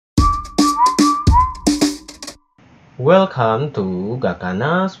Welcome to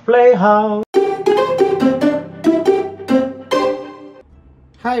Gakana's Playhouse.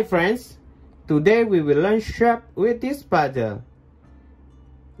 Hi friends, today we will learn shape with this puzzle.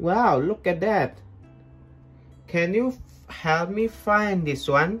 Wow, look at that. Can you help me find this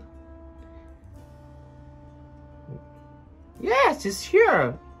one? Yes, it's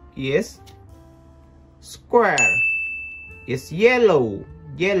here. Yes. Square. It's yellow.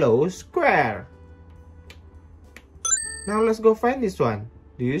 Yellow square. Now let's go find this one.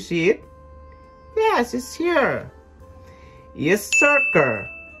 Do you see it? Yes, it's here. It's circle.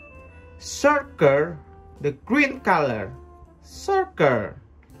 Circle, the green color. Circle.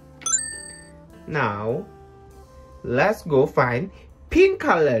 Now, let's go find pink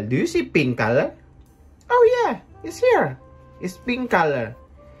color. Do you see pink color? Oh yeah, it's here. It's pink color.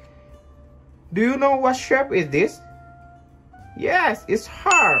 Do you know what shape is this? Yes, it's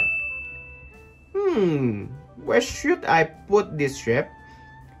heart. Where should I put this shape?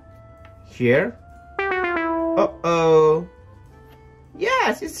 Here? Uh-oh.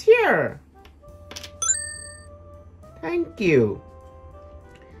 Yes, it's here. Thank you.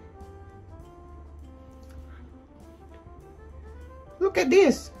 Look at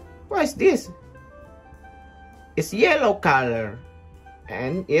this. What is this? It's yellow color.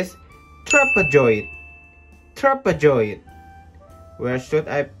 And it's trapezoid. Trapezoid. Where should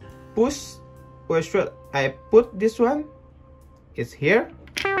I put this one? It's here.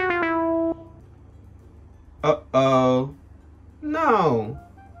 Uh-oh. No.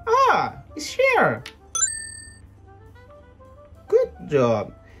 It's here. Good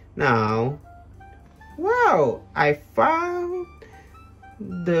job. Now, wow, I found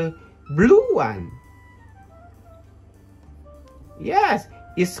the blue one. Yes,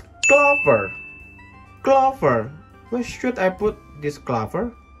 it's clover. Clover. Where should I put this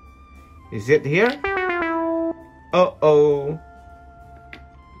clover? Is it here? Uh-oh.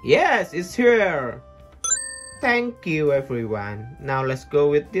 Yes, it's here. Thank you, everyone. Now let's go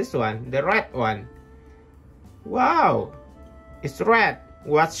with this one, the red one. Wow, it's red.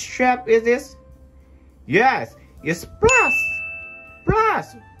 What shape is this? Yes, it's plus.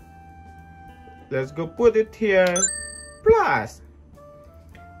 Plus. Let's go put it here. Plus.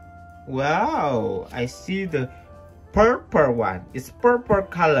 Wow, I see the purple one. It's purple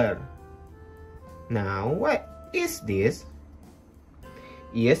color. Now, what is this?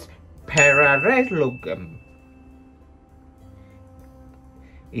 It's parallelogram.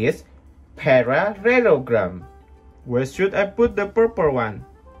 It's parallelogram. Where should I put the purple one?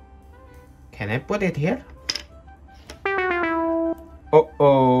 Can I put it here?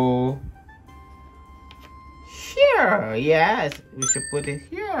 Uh-oh. Here. Yes, we should put it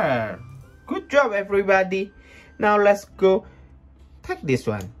here. Good job, everybody. Now let's go take this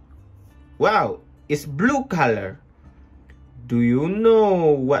one. Wow, it's blue color. Do you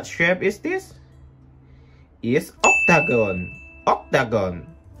know what shape is this? It's octagon. Octagon.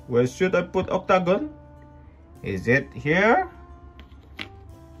 Where should I put octagon? Is it here?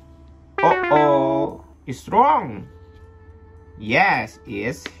 Uh-oh, it's wrong. Yes,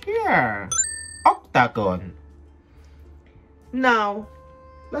 it's here. Octagon. Now,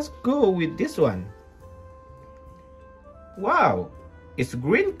 let's go with this one. Wow, it's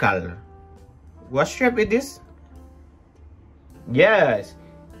green color. What shape is this? Yes,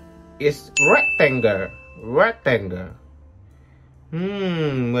 it's rectangle. Rectangle.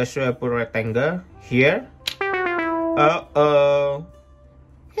 Where should I put rectangle? Here? Uh-oh.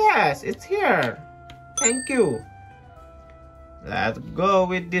 Yes, it's here. Thank you. Let's go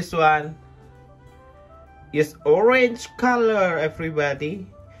with this one. It's orange color, everybody.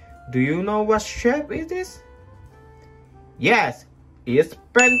 Do you know what shape is this? Yes, it's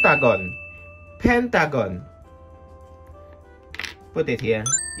pentagon. Pentagon. Put it here.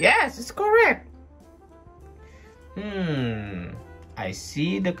 Yes, it's correct. I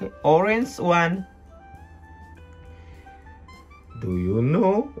see the orange one. Do you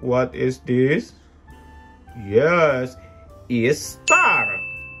know what is this? Yes, it's star.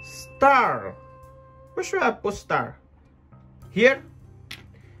 Star. Where should I put star? Here?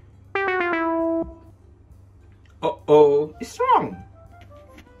 Uh-oh, it's wrong.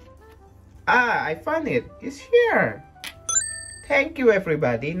 I found it. It's here. Thank you,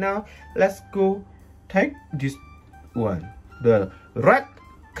 everybody. Now, let's go take this one. The red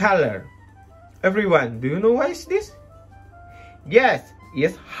color. Everyone, do you know what is this? Yes,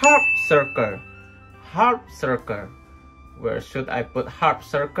 it's heart circle. Heart circle. Where should I put heart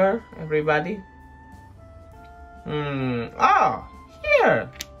circle, everybody? Here.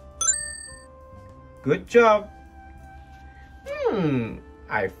 Good job.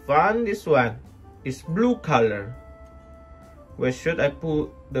 I found this one. It's blue color. Where should I put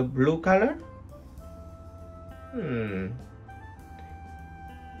the blue color?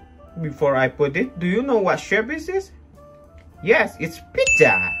 Before I put it, do you know what shape is this? Yes, it's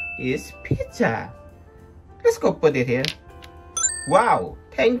pizza. It's pizza. Let's go put it here. Wow,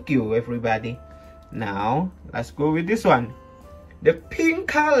 thank you everybody. Now, let's go with this one. The pink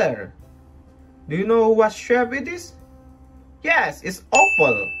color. Do you know what shape it is? Yes, it's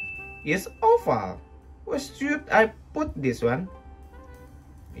oval. It's oval. Where should I put this one?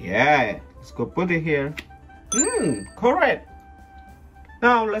 Yeah, let's go put it here. Correct.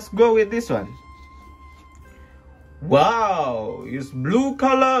 Now, let's go with this one. Wow, it's blue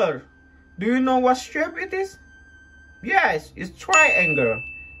color. Do you know what shape it is? Yes, it's triangle.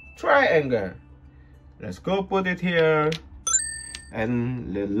 Triangle. Let's go put it here.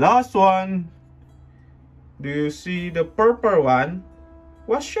 And the last one. Do you see the purple one?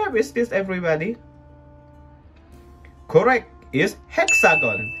 What shape is this, everybody? Correct. It's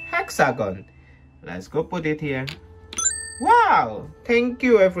hexagon. Hexagon. Let's go put it here. Wow. Thank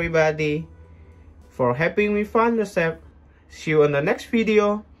you, everybody, for helping me find the shape. See you on the next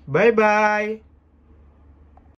video. Bye-bye.